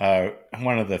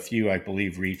one of the few, I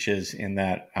believe, reaches in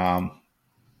those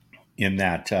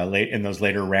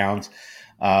later rounds.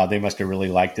 They must have really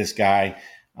liked this guy.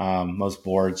 Most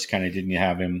boards kind of didn't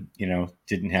have him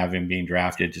being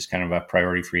drafted, just kind of a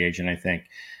priority free agent, I think.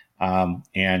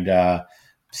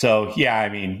 So yeah, I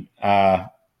mean,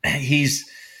 he's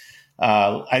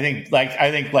I think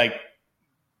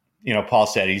Paul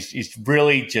said, he's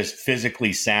really just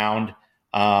physically sound,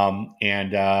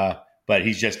 but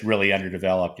he's just really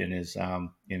underdeveloped in his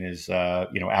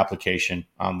application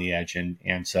on the edge,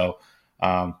 and so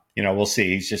we'll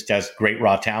see. He just has great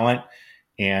raw talent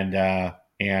and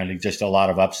just a lot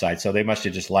of upside. So they must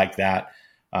have just liked that.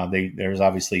 There's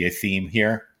obviously a theme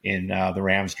here in the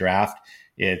Rams draft.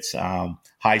 It's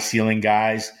high ceiling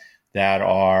guys that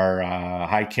are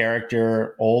high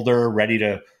character, older, ready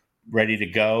to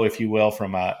go, if you will,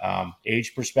 from a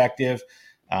age perspective,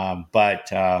 but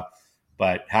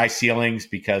high ceilings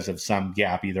because of some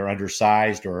gap, either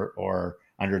undersized or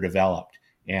underdeveloped,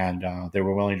 and they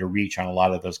were willing to reach on a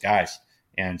lot of those guys.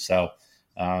 And so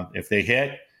if they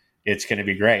hit, it's going to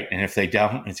be great, and if they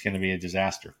don't, it's going to be a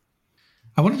disaster.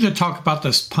 I wanted to talk about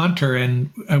this punter,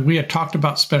 and we had talked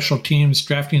about special teams,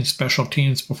 drafting special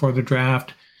teams before the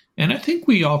draft, and I think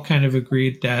we all kind of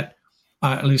agreed that,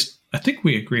 at least I think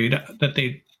we agreed, that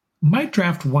they might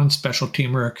draft one special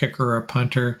teamer, a kicker or a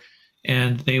punter,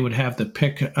 and they would have the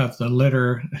pick of the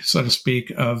litter, so to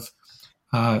speak, of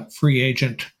free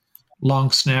agent long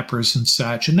snappers and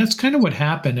such. And that's kind of what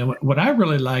happened. And what I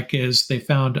really like is they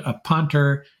found a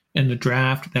punter in the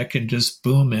draft that can just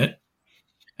boom it.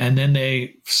 And then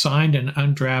they signed an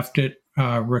undrafted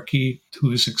rookie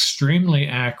who is extremely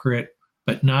accurate,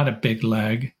 but not a big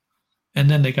leg. And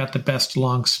then they got the best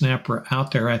long snapper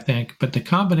out there, I think. But the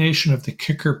combination of the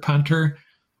kicker punter,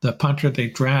 the punter they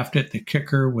drafted, the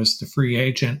kicker was the free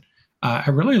agent. I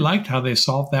really liked how they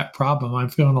solved that problem. I'm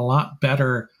feeling a lot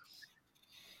better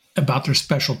about their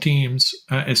special teams.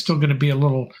 It's still going to be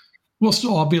we'll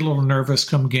still all be a little nervous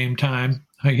come game time,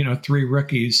 3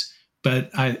 rookies.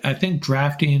 But I think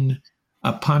drafting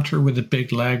a punter with a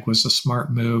big leg was a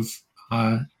smart move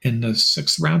in the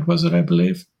 6th round, was it, I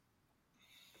believe?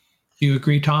 Do you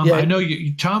agree, Tom? Yeah. I know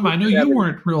you, Tom, I know you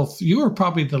weren't you were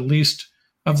probably the least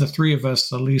of the 3 of us,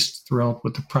 the least thrilled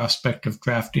with the prospect of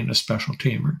drafting a special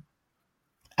teamer.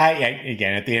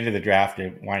 Again, at the end of the draft,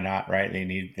 why not, right? They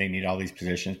need all these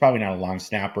positions. Probably not a long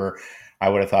snapper. I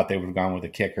would have thought they would have gone with a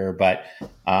kicker, but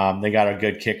they got a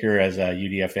good kicker as a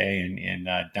UDFA and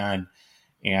Dunn.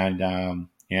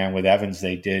 And with Evans,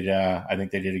 they did. I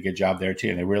think they did a good job there too.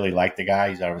 And they really liked the guy.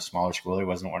 He's out of a smaller school. He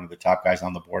wasn't one of the top guys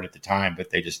on the board at the time, but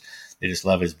they just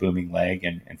love his booming leg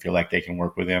and feel like they can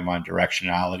work with him on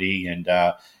directionality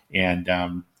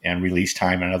and release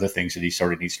time and other things that he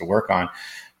sort of needs to work on.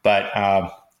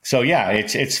 But so yeah,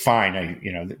 it's fine.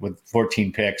 With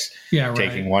 14 picks,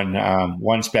 taking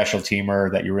one special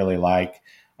teamer that you really like,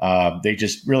 they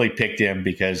just really picked him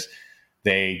because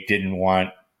they didn't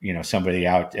want somebody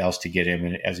else to get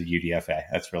him as a UDFA.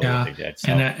 That's really what they did.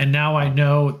 So. And now I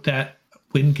know that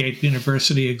Wingate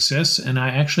University exists, and I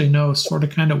actually know sort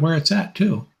of kind of where it's at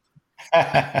too.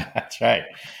 That's right.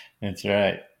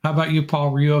 How about you, Paul?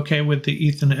 Were you okay with the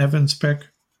Ethan Evans pick?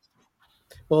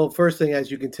 Well, first thing,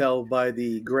 as you can tell by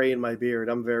the gray in my beard,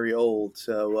 I'm very old.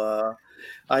 So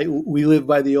we live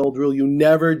by the old rule. You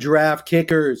never draft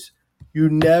kickers. You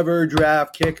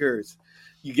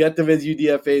get them as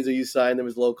UDFAs or you sign them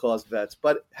as low-cost vets.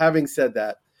 But having said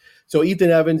that, so Ethan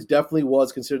Evans definitely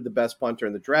was considered the best punter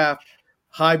in the draft.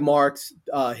 High marks,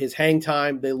 his hang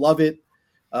time, they love it.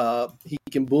 He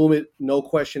can boom it, no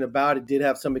question about it. Did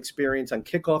have some experience on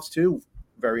kickoffs too.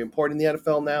 Very important in the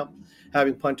NFL now,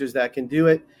 having punters that can do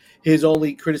it. His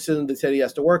only criticism that said he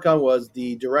has to work on was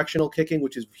the directional kicking,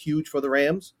 which is huge for the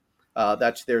Rams.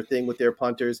 That's their thing with their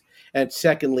punters. And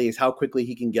secondly is how quickly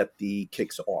he can get the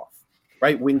kicks off.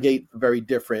 Right? Wingate, very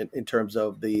different in terms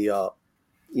of the,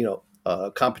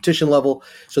 competition level.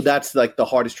 So that's like the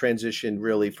hardest transition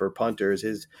really for punters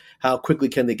is how quickly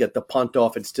can they get the punt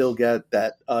off and still get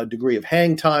that degree of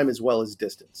hang time as well as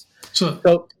distance.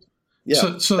 So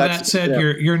that said,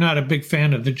 you're not a big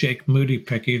fan of the Jake Moody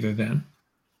pick either then.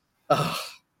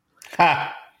 I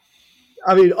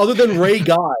mean, other than Ray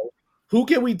Guy, who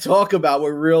can we talk about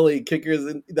where really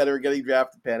kickers that are getting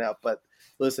drafted pan out? But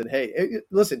listen,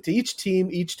 to each team,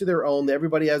 each to their own.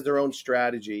 Everybody has their own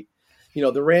strategy.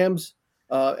 The Rams,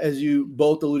 as you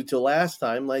both alluded to last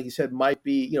time, like you said, might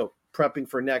be, prepping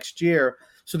for next year.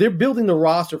 So they're building the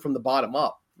roster from the bottom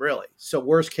up, really. So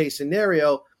worst case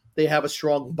scenario, they have a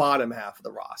strong bottom half of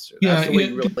the roster. That's the way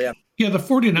you really have. Yeah, the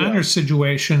 49ers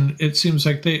situation, it seems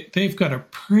like they've got a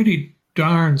pretty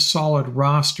darn solid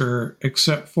roster,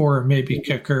 except for maybe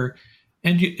kicker.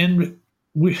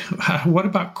 What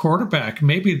about quarterback?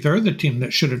 Maybe they're the team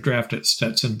that should have drafted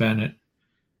Stetson Bennett.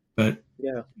 But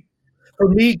yeah, for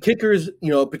me, kickers,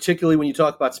 particularly when you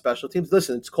talk about special teams,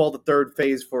 listen, it's called the third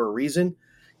phase for a reason.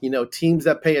 Teams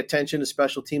that pay attention to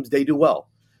special teams, they do well.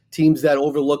 Teams that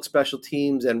overlook special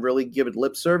teams and really give it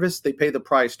lip service, they pay the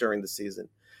price during the season.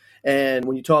 And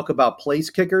when you talk about place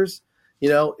kickers,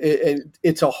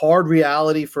 it's a hard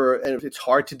reality and it's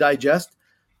hard to digest.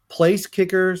 Place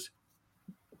kickers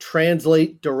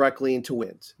translate directly into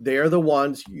wins. They are the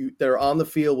ones that are on the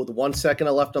field with 1 second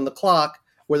left on the clock.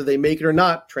 Whether they make it or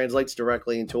not translates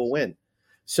directly into a win.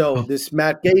 So this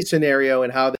Matt Gay scenario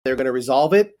and how they're going to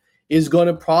resolve it is going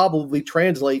to probably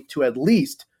translate to at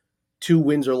least 2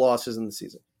 wins or losses in the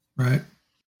season. Right.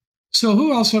 So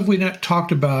who else have we not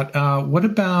talked about? What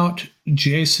about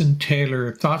Jason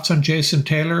Taylor? Thoughts on Jason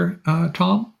Taylor,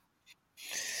 Tom?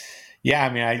 Yeah,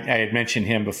 I mean, I had mentioned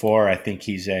him before. I think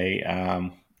he's he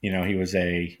was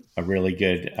a really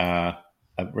good, a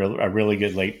really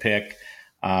good late pick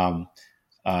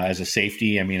as a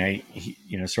safety. I mean,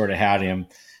 I sort of had him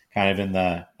kind of in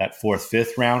that 4th,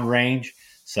 5th round range.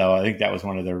 So I think that was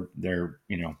one of their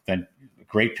then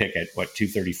great pick at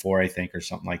 234, I think, or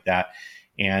something like that.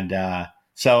 And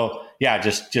so, yeah,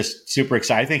 just super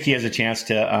excited. I think he has a chance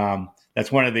to.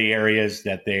 That's one of the areas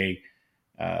that they,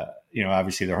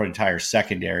 obviously their whole entire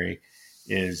secondary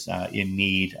is in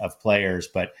need of players,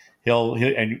 but he'll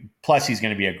and plus he's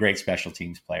going to be a great special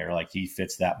teams player. Like he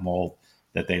fits that mold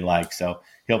that they like. So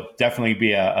he'll definitely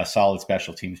be a solid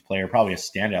special teams player, probably a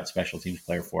standout special teams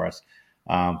player for us.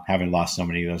 Having lost so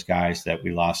many of those guys that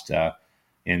we lost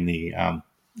in the,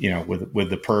 with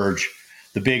the purge,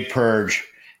 the big purge.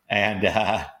 And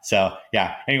so,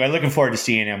 yeah, anyway, looking forward to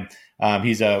seeing him. I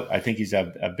think he's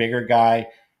a bigger guy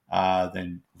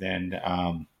than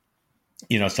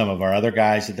some of our other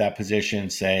guys at that position,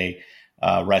 say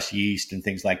Russ Yeast and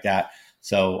things like that.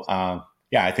 So,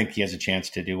 I think he has a chance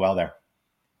to do well there.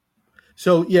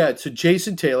 So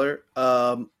Jason Taylor,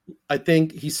 I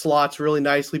think he slots really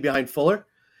nicely behind Fuller.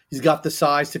 He's got the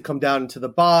size to come down into the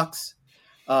box,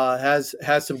 has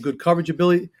some good coverage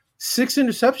ability. 6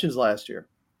 interceptions last year.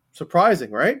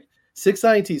 Surprising, right? 6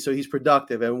 INTs, so he's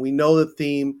productive. And we know the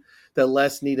theme that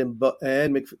Les Snead and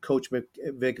Coach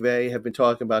McVay have been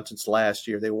talking about since last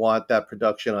year. They want that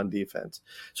production on defense.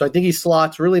 So I think he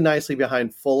slots really nicely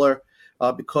behind Fuller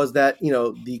because that,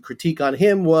 the critique on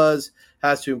him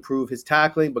has to improve his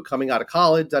tackling, but coming out of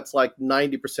college, that's like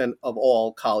 90% of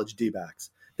all college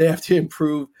D-backs. They have to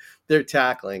improve their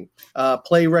tackling.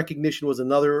 Play recognition was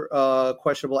another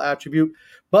questionable attribute,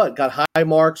 but got high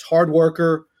marks, hard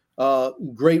worker,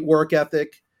 great work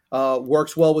ethic,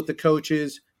 works well with the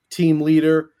coaches, team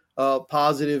leader,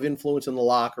 positive influence in the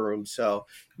locker room. So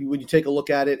when you take a look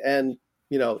at it, and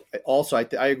also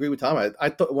I agree with Tom. I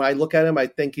thought when I look at him, I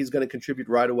think he's going to contribute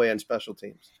right away on special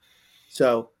teams.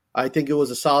 So I think it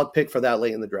was a solid pick for that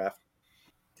late in the draft.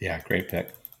 Yeah, great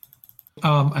pick.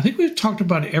 I think we've talked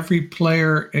about every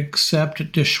player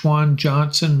except Deshaun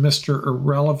Johnson, Mr.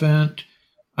 Irrelevant.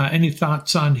 Any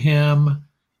thoughts on him?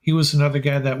 He was another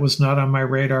guy that was not on my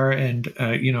radar, and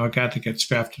a guy that gets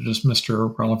drafted as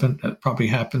Mr. Irrelevant. That probably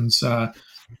happens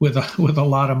with a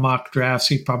lot of mock drafts.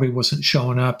 He probably wasn't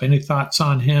showing up. Any thoughts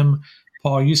on him,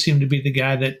 Paul? You seem to be the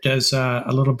guy that does a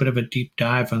little bit of a deep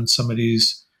dive on some of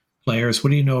these players.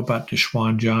 What do you know about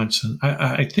Deshaun Johnson?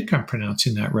 I think I'm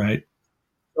pronouncing that right.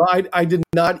 Well, I did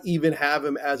not even have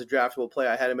him as a draftable player.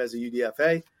 I had him as a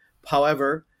UDFA.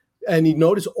 However, and you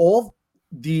notice all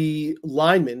the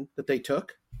linemen that they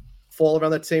took fall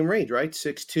around that same range, right?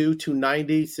 6'2",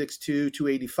 290, 6'2",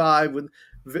 285, with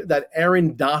that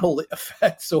Aaron Donald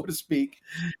effect, so to speak.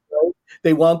 Right?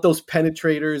 They want those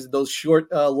penetrators, those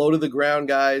short, low to the ground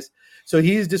guys. So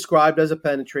he's described as a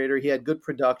penetrator. He had good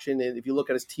production, and if you look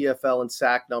at his TFL and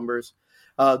sack numbers,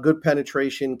 good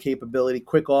penetration capability,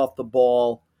 quick off the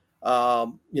ball.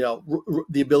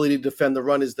 The ability to defend the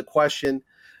run is the question.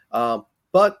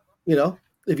 But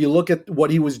if you look at what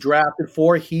he was drafted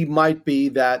for, he might be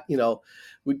that,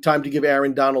 time to give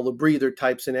Aaron Donald a breather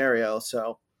type scenario.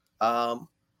 So,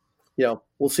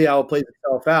 we'll see how it plays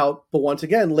itself out. But once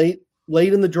again, late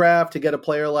in the draft to get a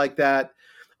player like that,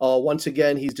 once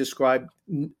again, he's described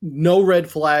no red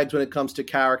flags when it comes to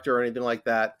character or anything like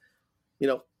that.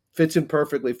 Fits in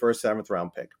perfectly for a 7th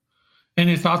round pick.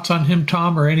 Any thoughts on him,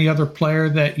 Tom, or any other player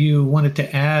that you wanted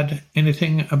to add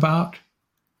anything about?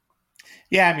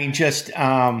 Yeah, I mean, just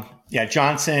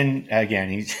Johnson again.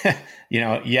 He's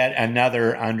yet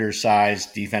another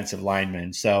undersized defensive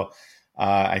lineman. So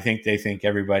I think they think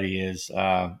everybody is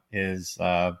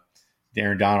Darren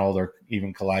Donald or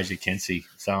even Kalijah Kinsey.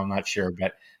 So I'm not sure,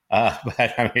 but I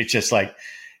mean, it's just like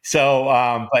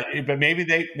so. But maybe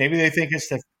they think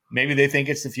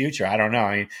it's the future. I don't know.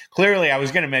 I mean, clearly, I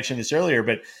was going to mention this earlier,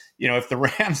 but if the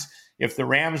Rams,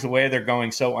 the way they're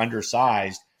going so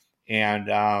undersized, and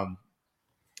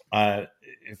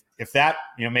if that,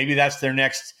 maybe that's their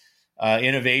next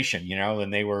innovation,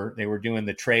 and they were doing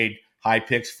the trade high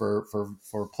picks for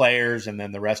players, and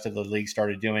then the rest of the league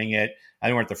started doing it.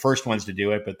 They weren't the first ones to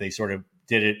do it, but they sort of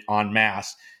did it en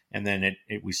masse. And then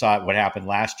we saw what happened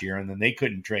last year, and then they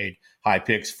couldn't trade high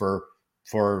picks for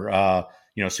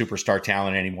superstar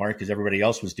talent anymore because everybody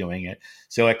else was doing it.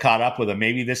 So it caught up with them.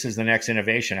 Maybe this is the next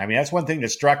innovation. I mean, that's one thing that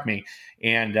struck me,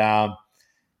 and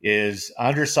is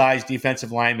undersized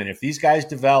defensive linemen. If these guys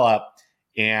develop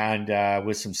and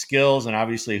with some skills, and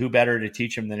obviously who better to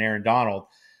teach them than Aaron Donald,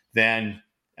 then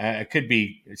it could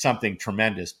be something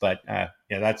tremendous. But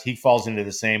he falls into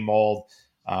the same mold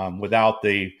without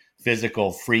the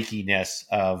physical freakiness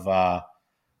of,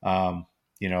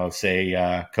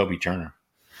 say Kobe Turner.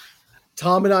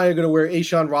 Tom and I are going to wear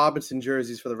A'Shawn Robinson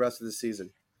jerseys for the rest of the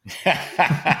season.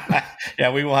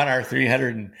 Yeah, we want our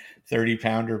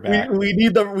 330-pounder back. We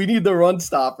need the run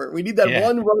stopper. We need that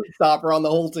one run stopper on the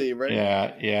whole team, right?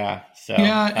 Yeah.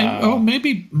 So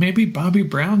maybe Bobby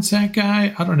Brown's that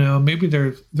guy. I don't know. Maybe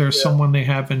there's someone they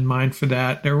have in mind for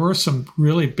that. There were some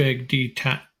really big D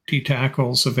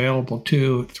tackles available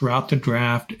too throughout the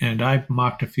draft, and I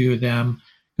mocked a few of them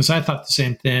because I thought the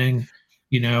same thing.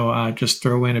 Just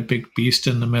throw in a big beast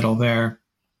in the middle there.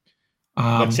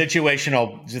 But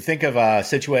situational, to think of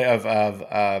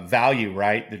of value,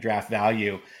 right? The draft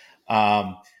value.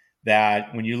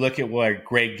 That when you look at where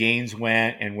Greg Gaines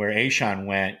went and where A'Shawn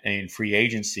went in free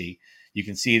agency, you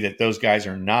can see that those guys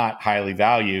are not highly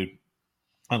valued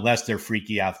unless they're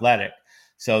freaky athletic.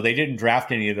 So they didn't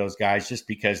draft any of those guys just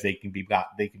because they can be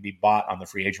bought on the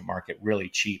free agent market really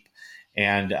cheap,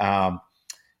 and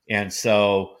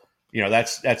so.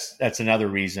 That's another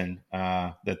reason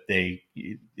that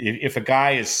if a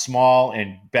guy is small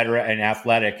and better and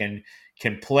athletic and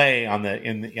can play on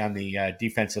the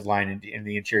defensive line and in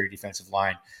the interior defensive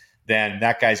line, then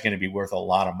that guy's going to be worth a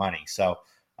lot of money. So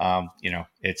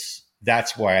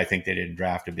that's why I think they didn't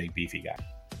draft a big beefy guy.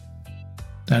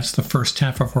 That's the first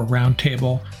half of our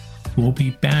roundtable. We'll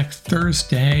be back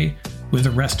Thursday with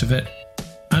the rest of it.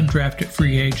 Undrafted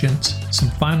free agents, some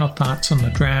final thoughts on the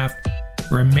draft,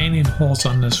 remaining holes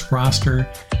on this roster,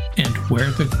 and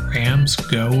where the Rams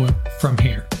go from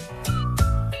here.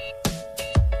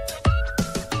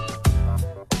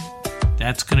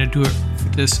 That's going to do it for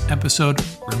this episode.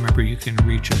 Remember, you can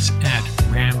reach us at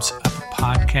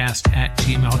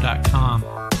ramsuppodcast@gmail.com.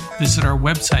 Visit our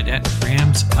website at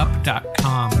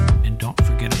ramsup.com. And don't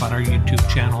forget about our YouTube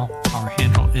channel. Our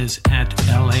handle is at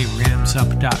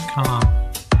laramsup.com.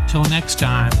 Till next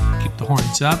time, keep the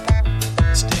horns up,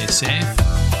 stay safe,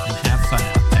 and have fun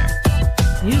out there.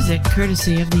 Music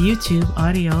courtesy of the YouTube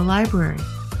audio library.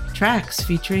 Tracks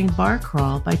featuring Bar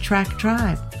Crawl by Track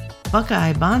Tribe,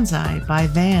 Buckeye Bonsai by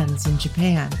Vans in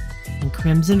Japan, and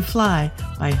Crimson Fly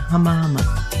by Humma Humma.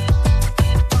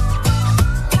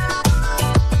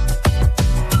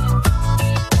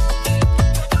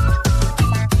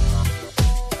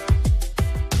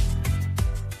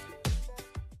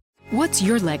 What's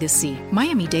your legacy?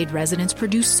 Miami-Dade residents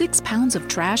produce 6 pounds of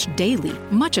trash daily.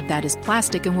 Much of that is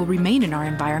plastic and will remain in our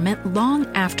environment long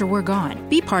after we're gone.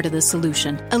 Be part of the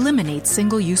solution. Eliminate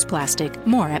single-use plastic.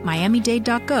 More at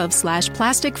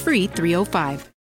miamidade.gov/plasticfree305.